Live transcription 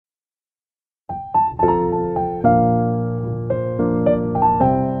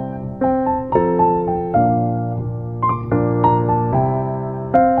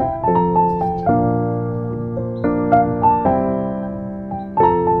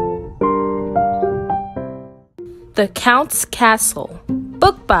The Count's Castle.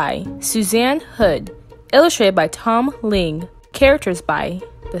 Book by Suzanne Hood. Illustrated by Tom Leigh. Characters by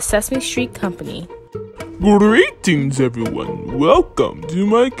the Sesame Street Company. Greetings, everyone. Welcome to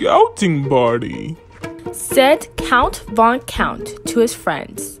my counting party, said Count Von Count to his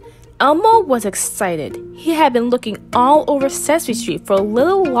friends. Elmo was excited. He had been looking all over Sesame Street for a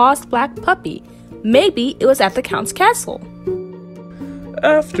little lost black puppy. Maybe it was at the Count's castle.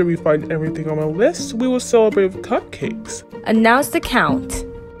 After we find everything on my list, we will celebrate with cupcakes, announced the Count.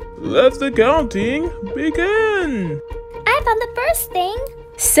 Let the counting begin. I found the first thing,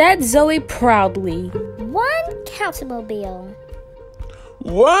 said Zoe proudly. One Countermobile.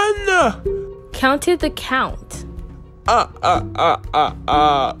 One! Counted the Count.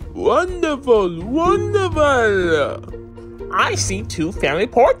 Wonderful, wonderful. I see 2 family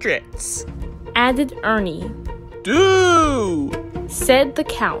portraits, added Ernie. 2, said the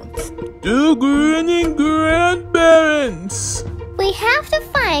Count. 2 grinning grandparents. We have to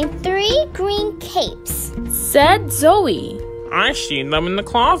find 3 green capes, said Zoe. I see them in the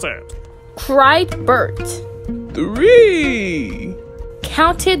closet, cried Bert. 3,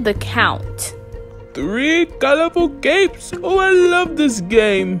 counted the Count. 3 colorful capes. Oh, I love this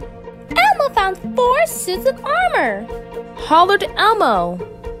game. Elmo found 4 suits of armor, hollered Elmo.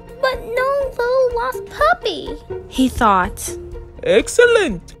 But no little lost puppy, he thought.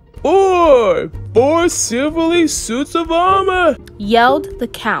 Excellent. 4 silverly suits of armor, yelled the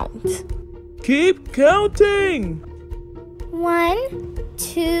Count. Keep counting. 1,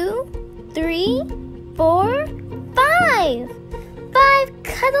 2, 3, 4, 5. 5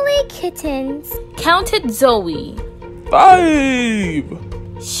 cuddly kittens, counted Zoe. 5,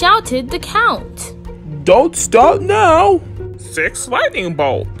 shouted the Count. Don't stop now. 6 lightning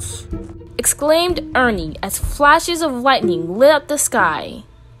bolts, exclaimed Ernie as flashes of lightning lit up the sky.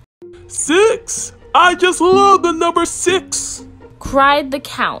 6, I just love the number 6, cried the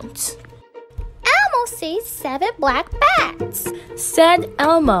Count. Elmo sees 7 black bats, said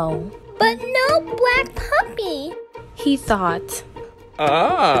Elmo. But no black puppy, he thought.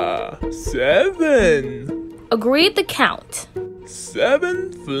 7, agreed the Count.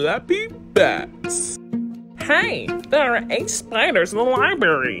 7 flappy bats. Hey, there are 8 spiders in the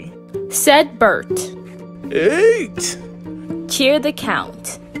library, said Bert. 8, cheered the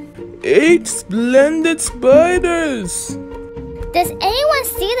Count. 8 splendid spiders. Does anyone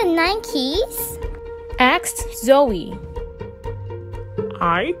see the 9 keys? asked Zoe.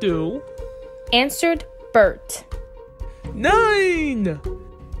 I do, answered Bert. 9,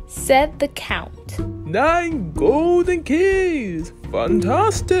 said the Count. 9 golden keys.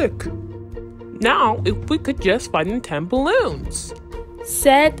 Fantastic. Now, if we could just find the 10 balloons,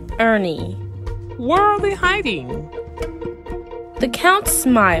 said Ernie. Where are they hiding? The Count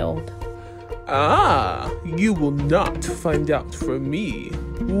smiled. You will not find out from me.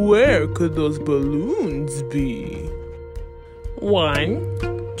 Where could those balloons be?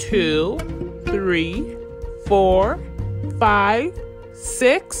 1, 2, 3, 4, 5,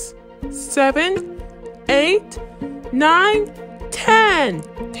 6, 7, 8, 9, 10!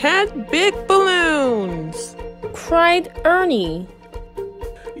 10 big balloons! cried Ernie.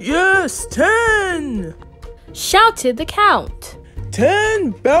 Yes, 10! shouted the Count.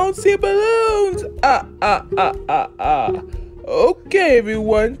 10 bouncy balloons! Okay,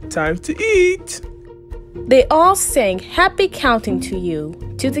 everyone, time to eat. They all sang happy counting to you,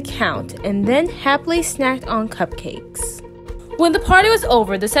 to the Count, and then happily snacked on cupcakes. When the party was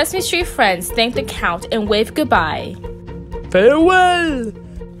over, the Sesame Street friends thanked the Count and waved goodbye. Farewell!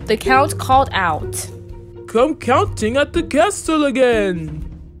 The Count called out. Come counting at the castle again.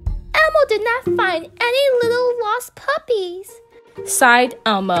 Elmo did not find any little lost puppies, sighed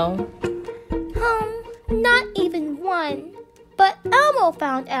Elmo. Not even one. But Elmo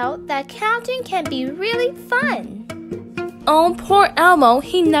found out that counting can be really fun. Oh, poor Elmo,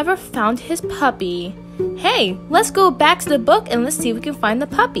 he never found his puppy. Hey, let's go back to the book and let's see if we can find the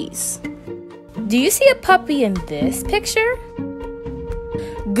puppies. Do you see a puppy in this picture?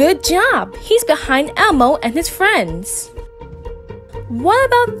 Good job! He's behind Elmo and his friends. What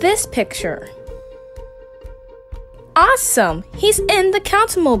about this picture? Awesome! He's in the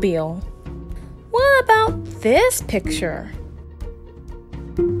Countermobile. What about this picture?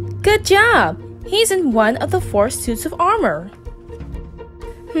 Good job! He's in one of the 4 suits of armor.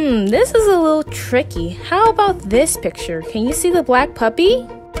 This is a little tricky. How about this picture? Can you see the black puppy?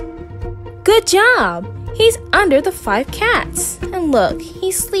 Good job! He's under the 5 cats. And look,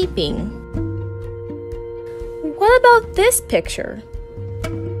 he's sleeping. What about this picture?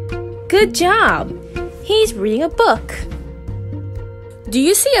 Good job! He's reading a book. Do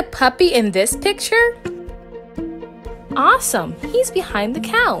you see a puppy in this picture? Awesome! He's behind the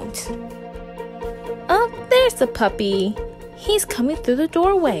count. Oh, there's the puppy. He's coming through the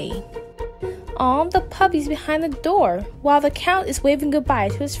doorway. Oh, the puppy's behind the door while the count is waving goodbye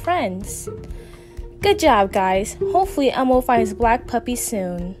to his friends. Good job, guys. Hopefully Elmo finds black puppy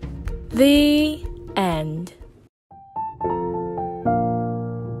soon. The end.